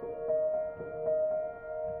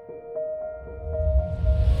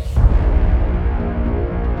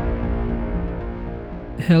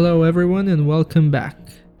Hello everyone and welcome back.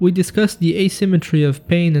 We discussed the asymmetry of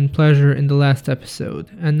pain and pleasure in the last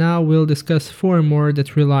episode, and now we'll discuss 4 more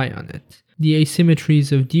that rely on it. The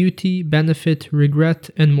asymmetries of duty, benefit,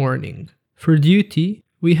 regret, and mourning. For duty,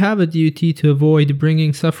 we have a duty to avoid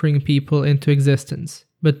bringing suffering people into existence,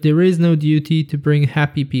 but there is no duty to bring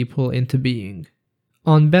happy people into being.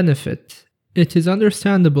 On benefit, it is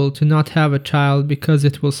understandable to not have a child because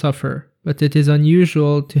it will suffer, but it is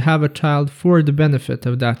unusual to have a child for the benefit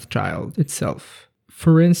of that child itself.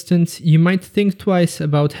 For instance, you might think twice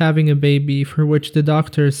about having a baby for which the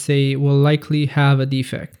doctors say will likely have a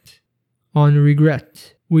defect. On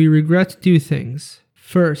regret, we regret 2 things.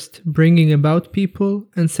 First, bringing about people,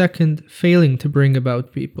 and second, failing to bring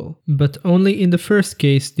about people. But only in the first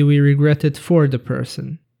case do we regret it for the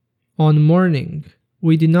person. On mourning,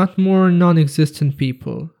 we do not mourn non-existent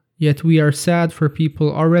people, yet we are sad for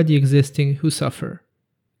people already existing who suffer.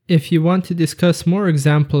 If you want to discuss more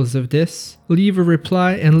examples of this, leave a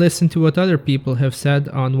reply and listen to what other people have said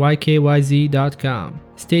on ykyz.com.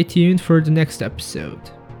 Stay tuned for the next episode.